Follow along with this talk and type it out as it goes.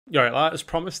Alright, like as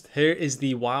promised, here is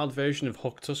the wild version of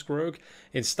Hooktusk Rogue.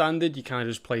 In standard, you kind of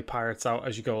just play pirates out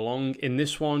as you go along. In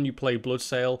this one, you play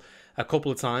Bloodsail a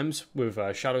couple of times with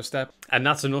Shadow Step, and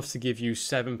that's enough to give you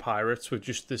 7 pirates with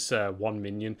just this 1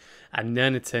 minion, and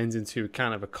then it turns into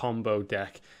kind of a combo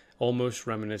deck, almost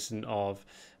reminiscent of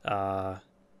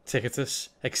Ticketus,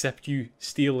 except you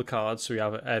steal the cards, so you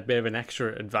have a bit of an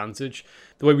extra advantage.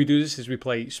 The way we do this is we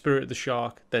play Spirit of the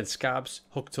Shark, then Scabs,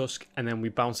 Hooktusk, and then we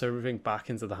bounce everything back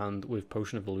into the hand with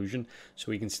Potion of Illusion. So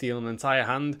we can steal an entire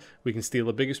hand, we can steal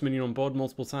the biggest minion on board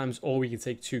multiple times, or we can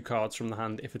take 2 cards from the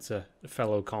hand if it's a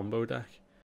fellow combo deck.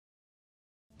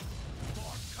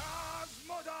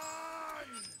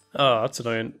 Oh, that's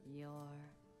annoying.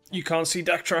 You can't see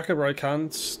deck tracker, but I can.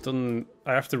 It's done.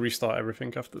 I have to restart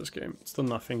everything after this game. It's done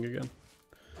that thing again.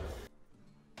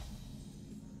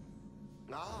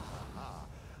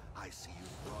 I see you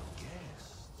brought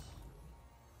guests.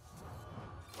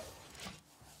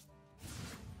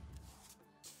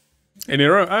 In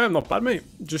hero, I am not bad, mate.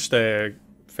 Just a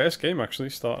first game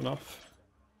actually, starting off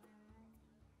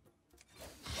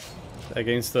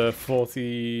against a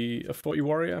 40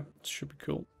 warrior. Should be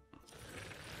cool.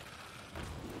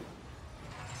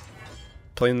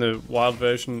 Playing the wild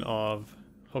version of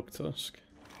Hooktusk.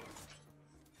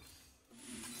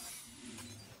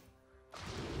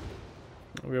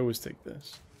 We always take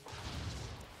this.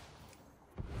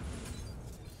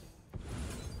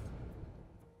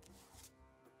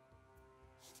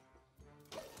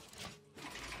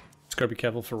 Just gotta be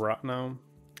careful for Rat now.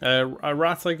 A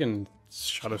Rat I can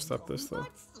Shadow Step this though.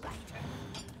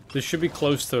 This should be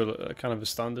close to a kind of a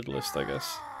standard list, I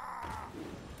guess.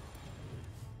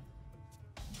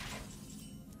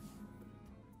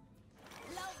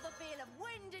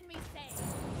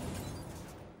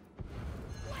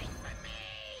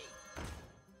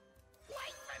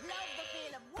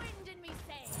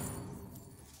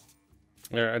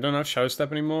 Yeah, I don't have Shadow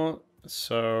Step anymore,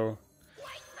 so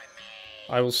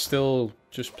I will still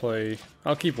just play.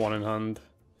 I'll keep 1 in hand.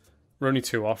 We're only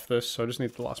 2 off this, so I just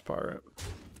need the last pirate.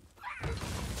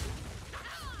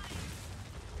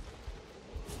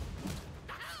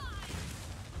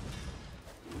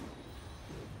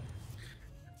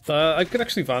 I could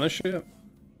actually vanish it.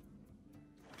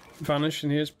 Vanish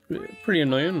in here is pretty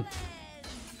annoying.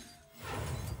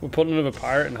 We're putting another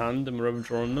pirate in hand and we're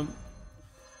overdrawing them.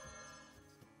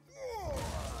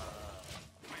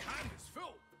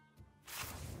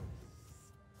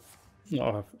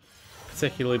 Not a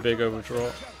particularly big overdraw.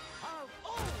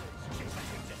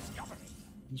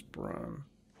 It's Bran.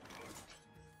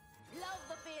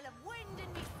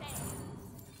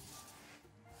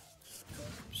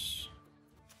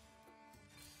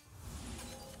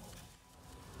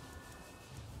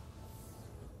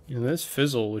 And there's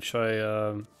Fizzle, which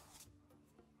I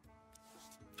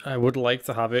would like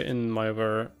to have it in my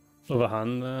other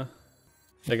hand there.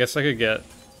 I guess I could get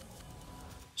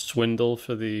Swindle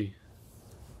for the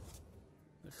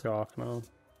Shark now.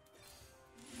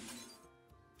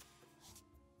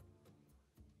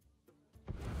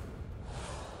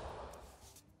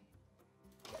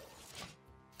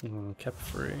 Kept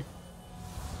free.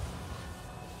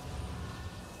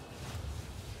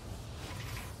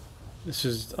 This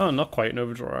is not quite an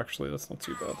overdraw actually. That's not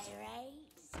too bad.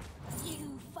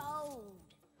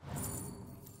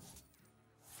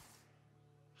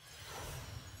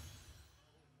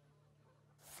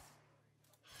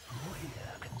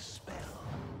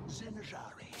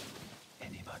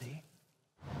 Anybody?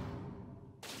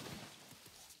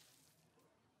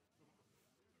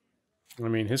 I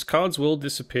mean, his cards will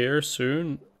disappear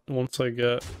soon once I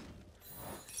get.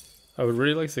 I would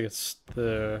really like to get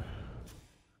the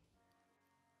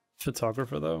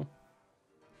Photographer though.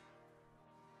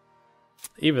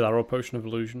 Either that or Potion of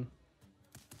Illusion.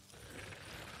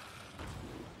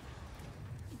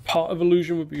 Part of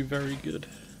Illusion would be very good.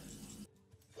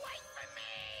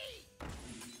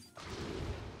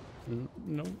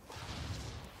 No.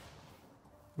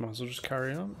 Might as well just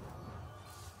carry on.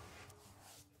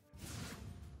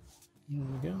 Here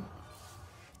we go.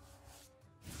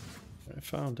 I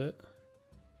found it.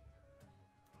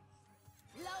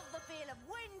 Love the feel of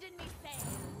wind in me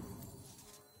sails.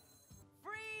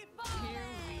 Free ball. Here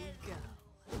we go.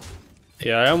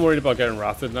 Yeah, I am worried about getting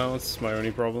wrathed now. It's my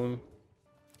only problem.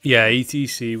 Yeah,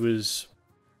 ETC was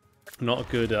not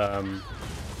good.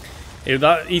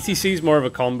 That ETC is more of a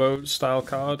combo style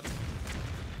card.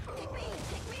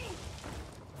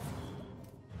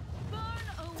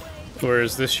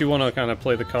 Whereas this, you want to kind of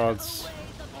play the cards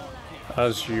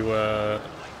as you go.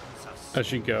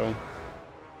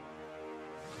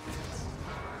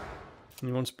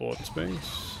 He wants board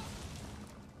space.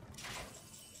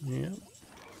 Yeah.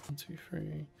 1, 2,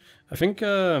 3. I think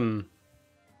I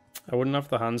wouldn't have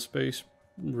the hand space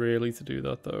really to do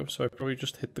that though, so I probably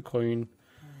just hit the coin.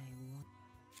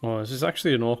 Oh, this is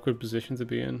actually an awkward position to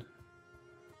be in.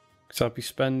 Because I'd be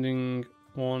spending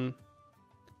 1.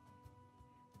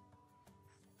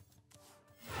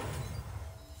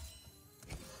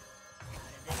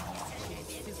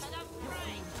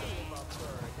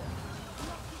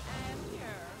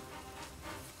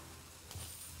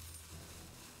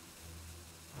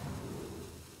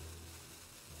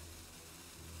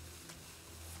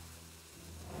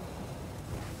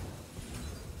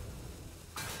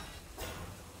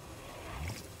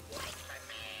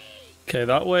 Okay,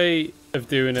 that way of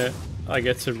doing it, I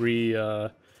get to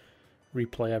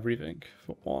replay everything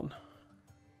for 1.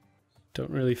 Don't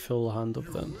really fill the hand up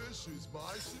then.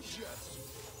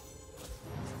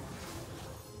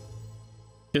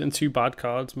 Getting 2 bad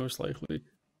cards, most likely.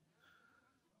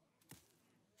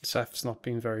 Seth's not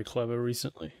been very clever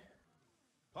recently.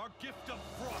 Our gift of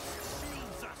frost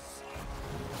shields us.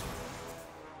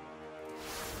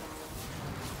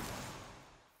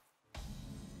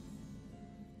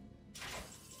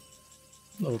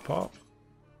 Low pop.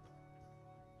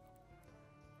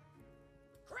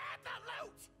 Grab the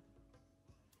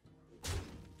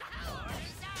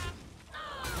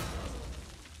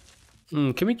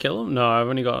loot. Can we kill him? No, I'm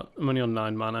only on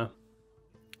 9 mana.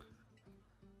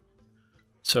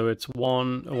 So it's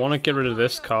 1. I want to get rid of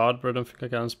this card, but I don't think I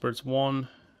can. But it's 1,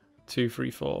 2, 3,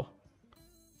 4.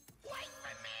 Wait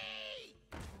for me.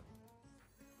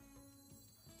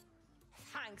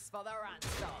 Thanks for the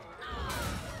ransom.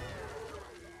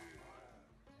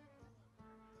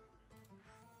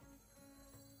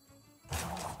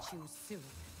 Too soon.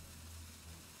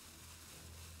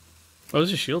 Oh,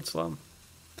 there's a shield slam.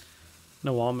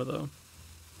 No armor though.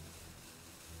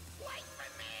 Wait for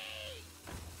me.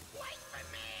 Wait for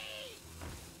me.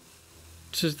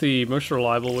 This is the most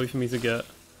reliable way for me to get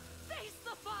Face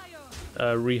the fire.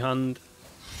 a rehand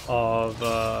of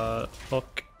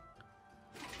Hook.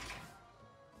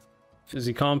 Because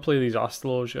he can't play these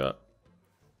Astalors yet.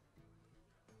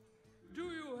 Do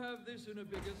you have this in a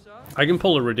bigger size? I can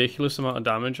pull a ridiculous amount of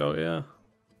damage out here.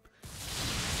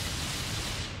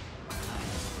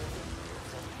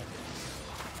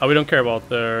 Oh, we don't care about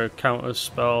their counter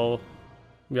spell.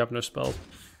 We have no spell.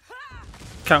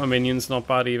 Counter minions, not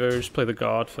bad either. Just play the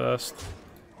guard first.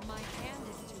 My hand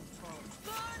is too full.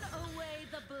 Burn away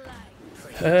the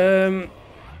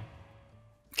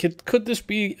blade. Could this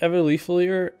be ever lethal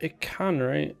here? It can,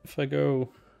 right? If I go,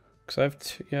 because I have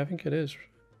 2. Yeah, I think it is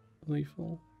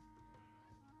lethal.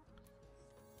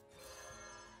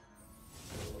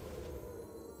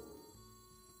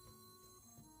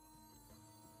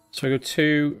 So I go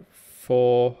 2,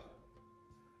 4,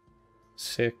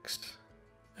 6,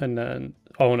 and then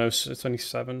oh no, it's only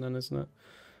 7 then, isn't it?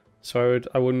 So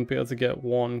I wouldn't be able to get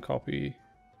 1 copy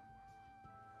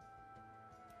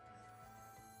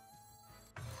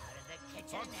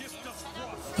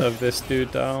of this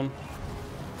dude down.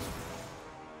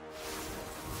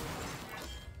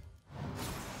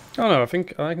 Oh no, I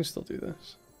think I can still do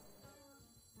this.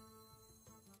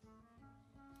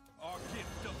 Our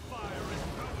gift of fire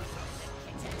empowers us.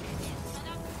 Our gift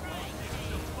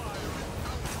of fire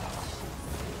empowers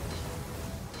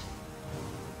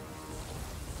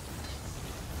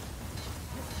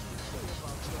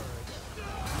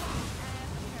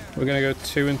us. We're gonna go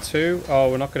 2 and 2. Oh,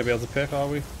 we're not gonna be able to pick, are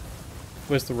we?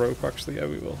 Where's the rope actually? Yeah,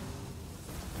 we will.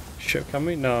 Shit, can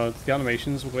we? No, the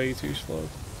animation's way too slow.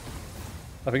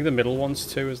 I think the middle one's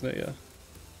 2, isn't it? Yeah.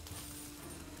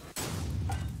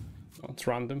 Oh, it's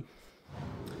random.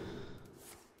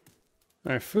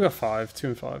 Alright, if we got 5, 2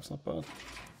 and 5, it's not bad.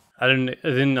 I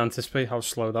didn't anticipate how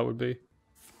slow that would be.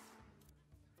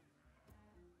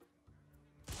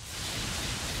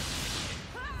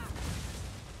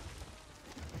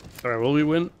 Alright, will we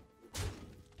win?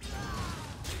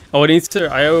 Oh,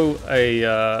 I owe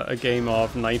a game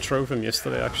of Nitro from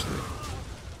yesterday, actually.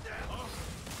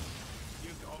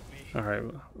 Alright,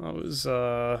 that was,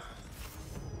 I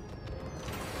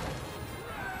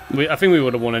think we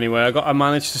would have won anyway. I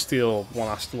managed to steal 1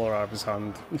 Astalor out of his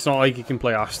hand. It's not like you can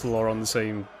play Astalor on the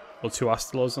same, or 2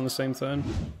 Astalors on the same turn.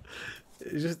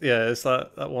 It's just, yeah, it's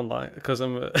that one line, because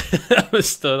I'm a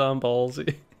stud on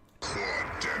ballsy.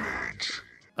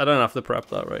 I don't have to prep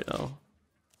that right now.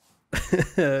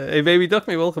 Hey baby duck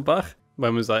me, welcome back.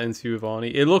 When was that interview with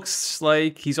Arnie? It looks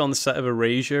like he's on the set of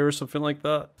Erasure or something like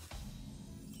that.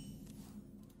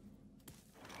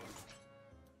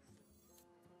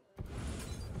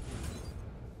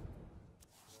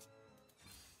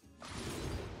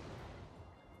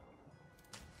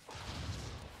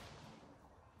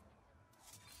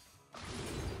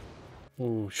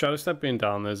 Ooh, Shadow Step being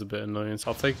down there is a bit annoying, so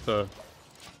I'll take the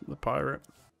pirate.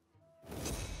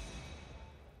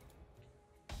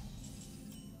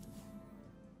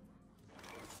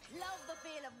 Love the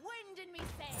feel of wind in me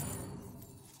sails.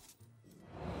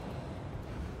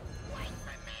 Wait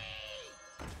for me.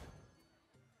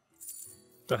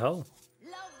 The hell?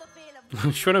 Love the feel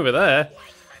of She went over there. wait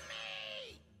for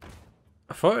me.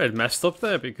 I thought it had messed up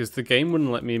there because the game wouldn't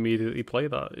let me immediately play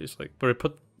that. It's like, but it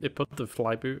put the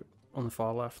fly boot on the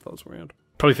far left. That was weird.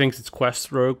 Probably thinks it's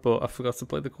quest rogue, but I forgot to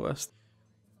play the quest.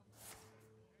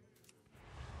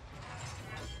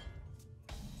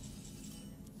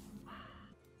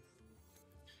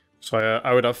 So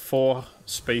I would have 4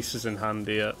 spaces in hand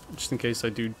here, just in case I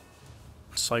do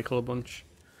cycle a bunch.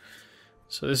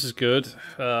 So this is good.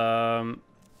 I'm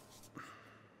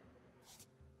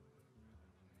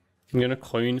gonna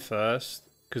coin first,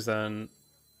 because then...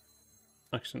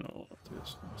 Actually, no, I'll do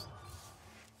this first.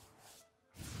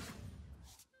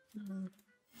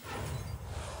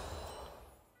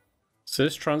 So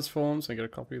this transforms, I get a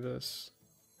copy of this.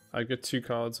 I get 2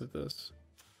 cards of this.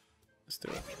 Let's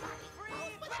do it.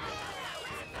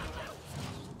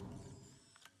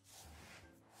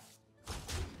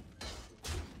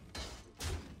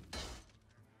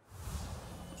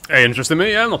 Hey, interesting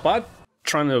me, yeah, not bad.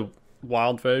 Trying the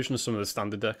wild version of some of the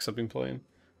standard decks I've been playing.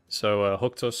 So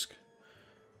Hooktusk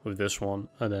with this one,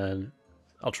 and then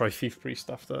I'll try Thief Priest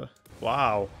after.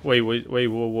 Wow. Wait, whoa.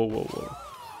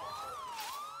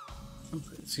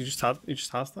 So he just has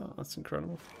that? That's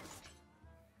incredible.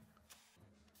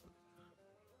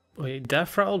 Wait,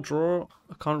 Death Rattle draw?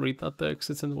 I can't read that there because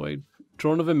it's in the way.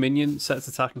 Draw another minion, sets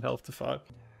attack and health to 5.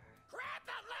 Grab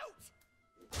the loot.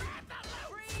 Grab the loot.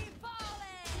 Free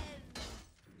falling.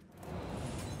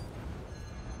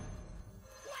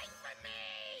 Wait for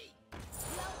me.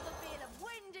 Love the feel of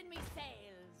wind in me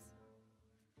sails.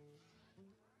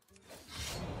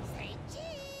 Say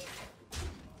cheese.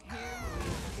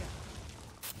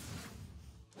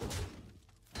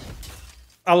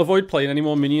 I'll avoid playing any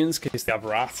more minions in case they have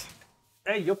rat.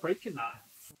 Hey, you're breaking that.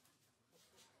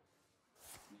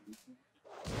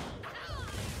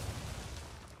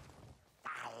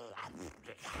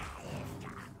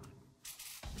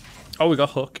 Oh, we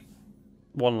got Hook.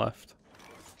 1 left.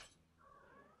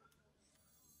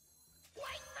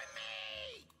 Wait for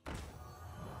me.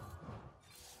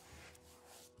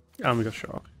 And we got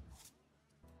Shark.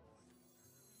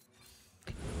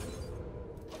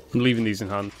 I'm leaving these in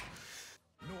hand.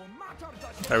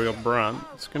 There we got Bran.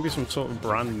 It's gonna be some sort of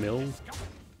Bran mill.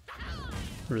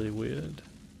 Really weird.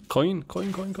 Coin. No,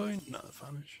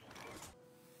 vanish.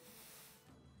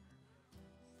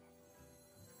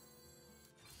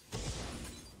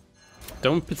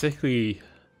 Don't particularly.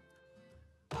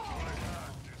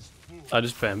 I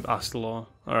just bet Astalor.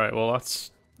 Alright, well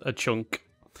that's a chunk.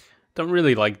 Don't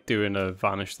really like doing a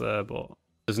vanish there, but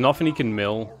there's nothing he can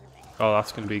mill. Oh,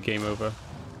 that's gonna be game over.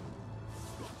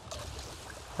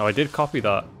 Oh, I did copy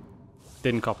that.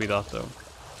 Didn't copy that though.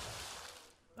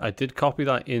 I did copy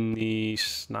that in the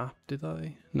snap, did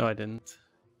I? No, I didn't.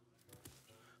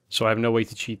 So I have no way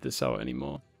to cheat this out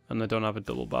anymore. And I don't have a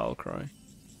double battle cry.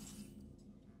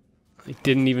 I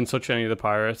didn't even touch any of the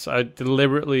pirates. I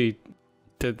deliberately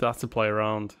did that to play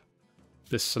around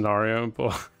this scenario,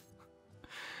 but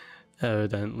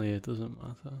evidently it doesn't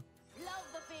matter. Love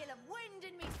the feel of wind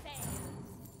in me sails.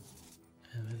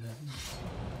 Evidently.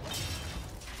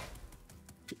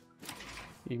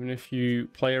 Even if you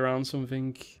play around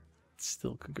something, it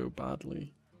still could go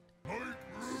badly. Yeah.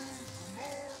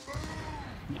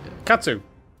 Katsu!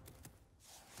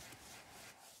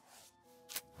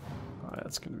 Alright,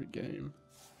 that's gonna be game.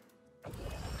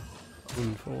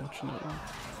 Unfortunately.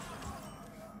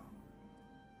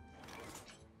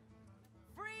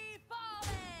 Free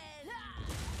falling.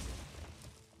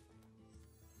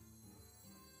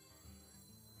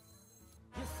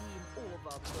 You seem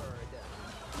overburdened.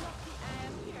 Lucky I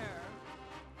am here.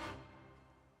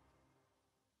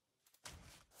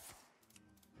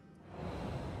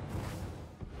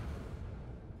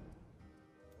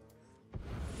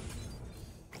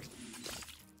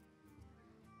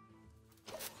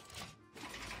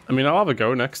 I mean, I'll have a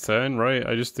go next turn, right?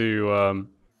 I just do, The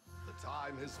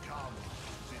time has come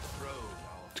to dethrone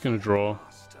our just gonna draw.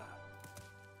 master.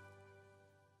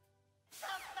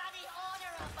 Somebody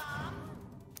order a bomb.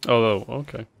 Oh,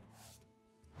 okay.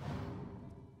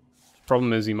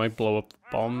 Problem is, he might blow up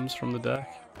bombs from the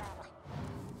deck.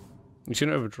 He's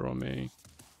gonna overdraw me.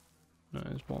 No,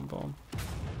 there's 1 bomb.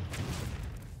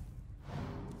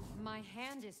 My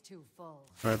hand is too full.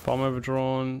 Alright, bomb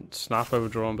overdrawn, snap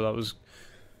overdrawn, but that was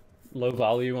low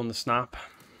value on the snap.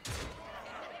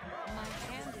 My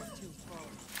hand is too full.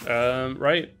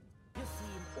 Right. You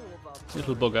seem overburdened.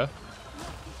 Little bugger.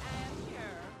 Lucky I am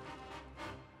here.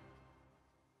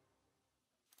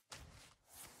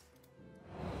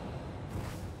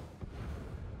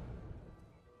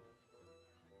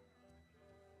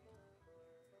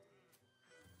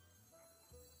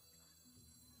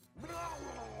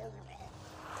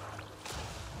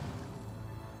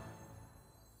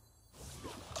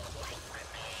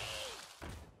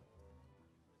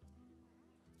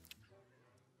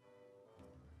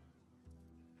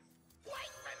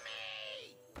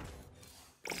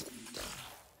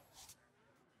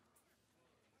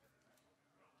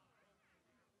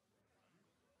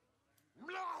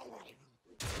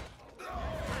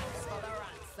 Thanks for the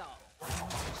ransom.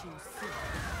 What you see.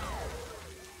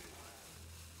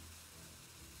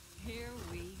 Here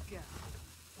we go.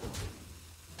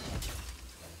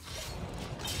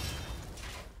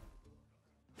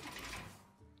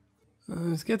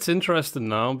 It gets interesting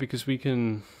now because we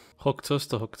can Hooktusk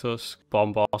to Hooktusk,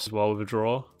 bomb boss as well with a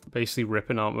draw, basically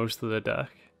ripping out most of their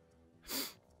deck.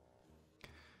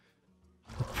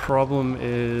 The problem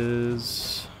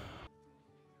is...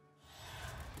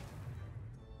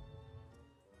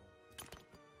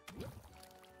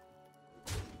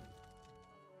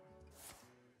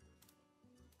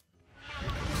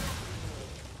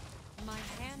 My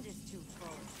hand is too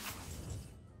full.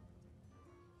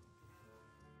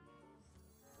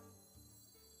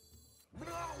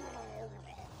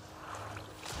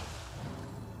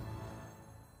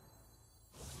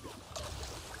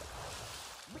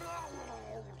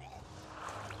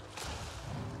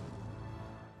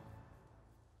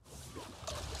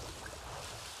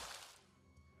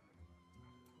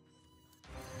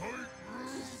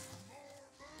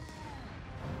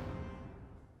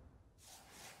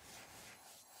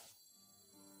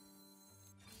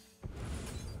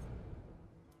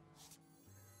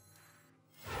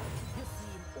 You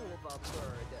seem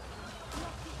overburdened.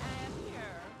 Lucky I am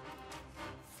here.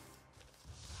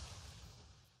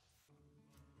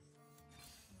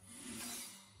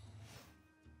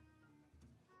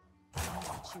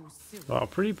 What you see. Oh,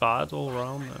 pretty bad all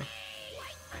around there.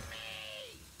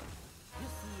 You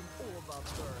seem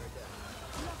overburdened.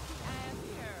 Lucky I am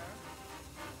here.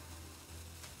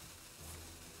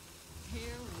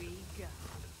 Here we go.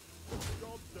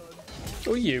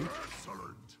 Oh, you.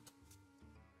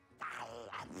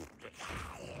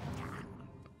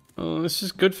 Oh, this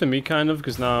is good for me, kind of,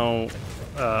 because now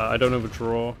I don't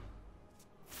overdraw.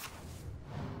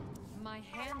 My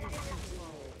hand is too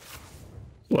full.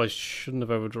 Well, I shouldn't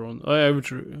have overdrawn. I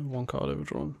overdrew. One card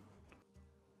overdrawn.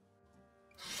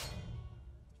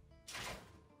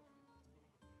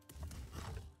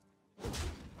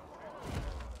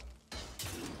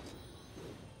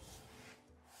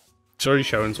 It's already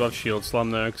showing to have Shield Slam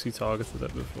there because he targeted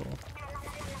it before.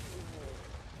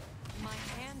 My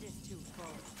hand is too full.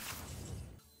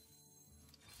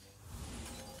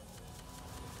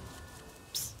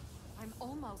 I'm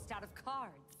almost out of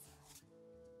cards.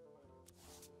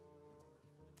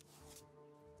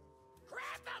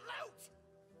 Grab the loot!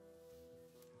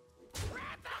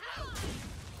 Grab the loot!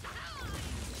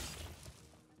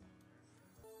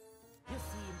 You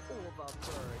seem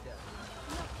overburdened.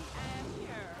 Lucky I am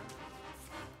here.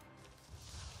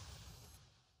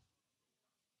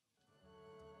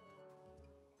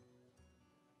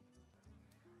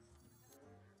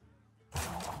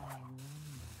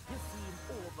 You seem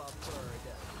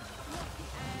overburdened. Lucky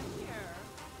I am here.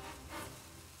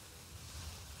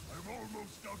 I'm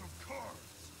almost out of cards.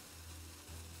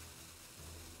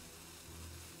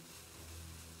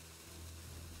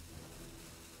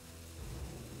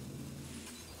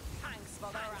 Thanks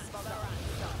for the ransom.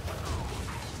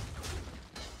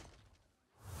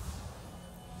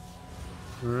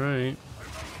 Alright.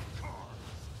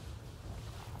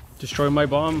 Destroy my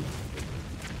bomb.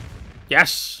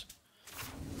 Yes!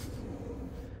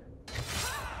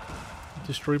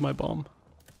 Destroy my bomb.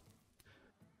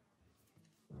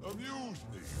 Amuse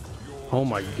me. Oh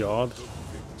my god.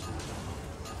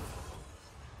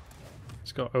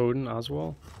 It's got Odin as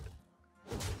well.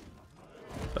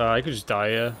 I could just die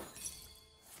here.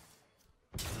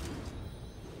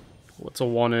 What's a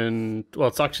 1 in... Well,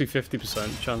 it's actually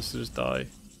 50% chance to just die.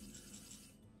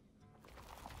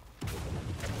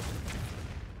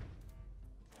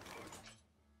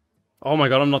 Oh my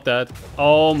god, I'm not dead.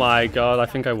 Oh my god, I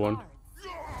think I won.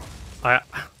 I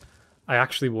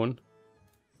actually won.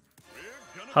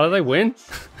 How did I win?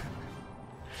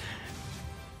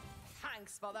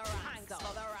 Thanks for the ransom.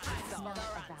 Thanks for the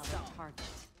ransom. Target.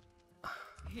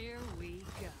 Here we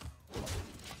go.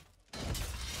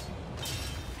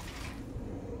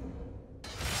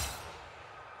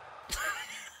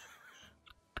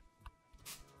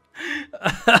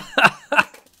 Looking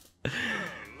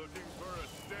for a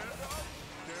stand-up?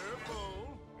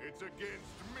 Careful, it's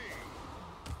against me.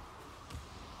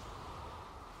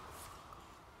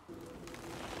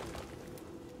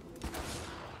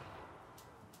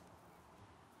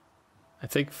 I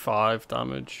take 5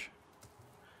 damage.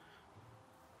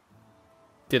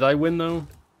 Did I win though?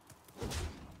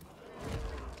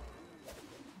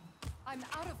 I'm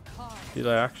out of cards. Did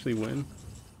I actually win?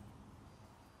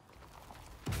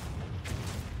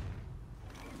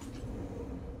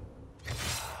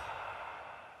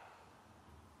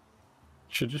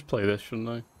 Should just play this, shouldn't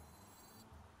I?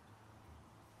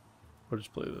 Or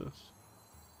just play this?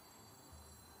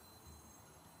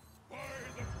 Here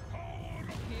we go.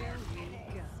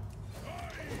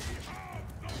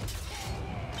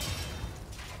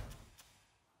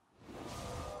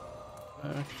 I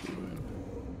actually win.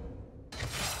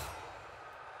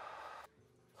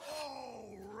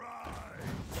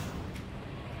 All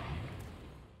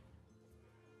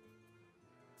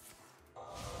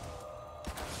right.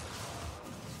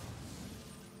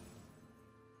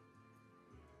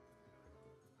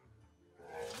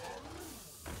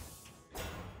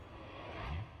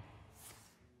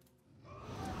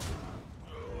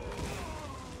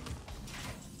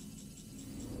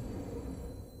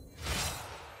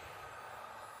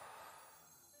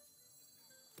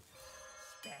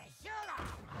 Special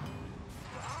armor.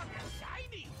 Strong and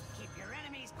shiny. Keep your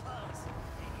enemies close,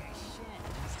 and your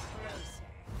shins closer.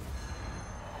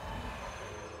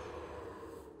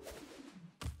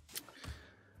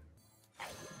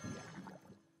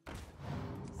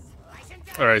 Slice and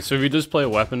dice. Alright, so if you just play a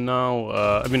weapon now,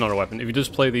 I mean not a weapon, if you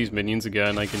just play these minions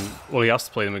again, I can, well he has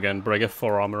to play them again, but I get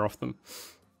 4 armor off them.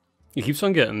 He keeps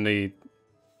on getting the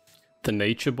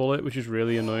nature bullet, which is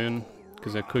really annoying,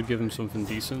 because I could give him something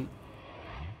decent.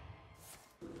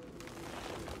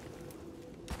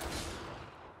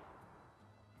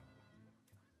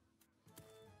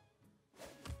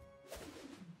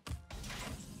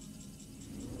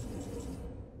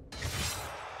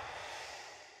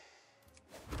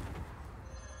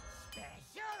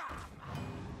 Special armor.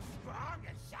 Strong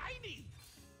and shiny.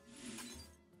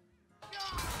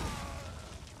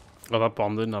 Oh, that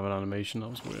bomb didn't have an animation, that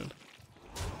was weird.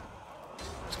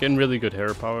 It's getting really good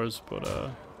hero powers, but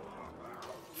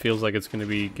feels like it's going to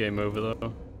be game over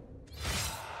though.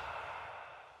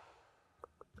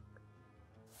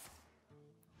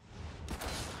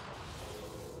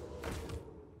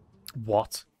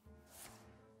 What?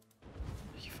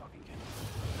 Are you fucking kidding me?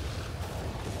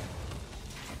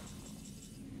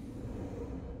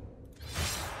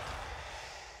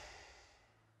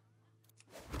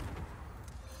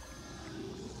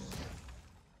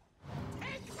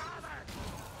 Take cover.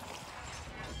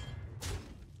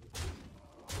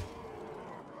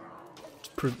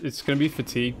 It's going to be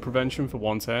fatigue prevention for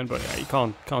 1 turn, but yeah, you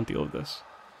can't deal with this.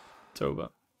 It's over.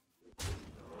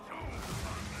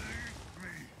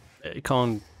 Yeah, you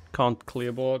can't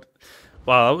clear board.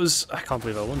 Wow, that was, I can't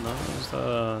believe I won that.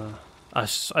 That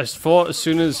was, I thought as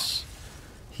soon as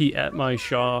he ate my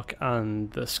shark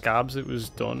and the scabs, it was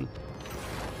done.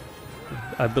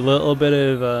 A little bit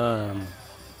of I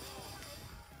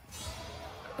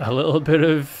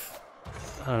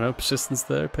don't know, persistence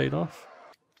there paid off.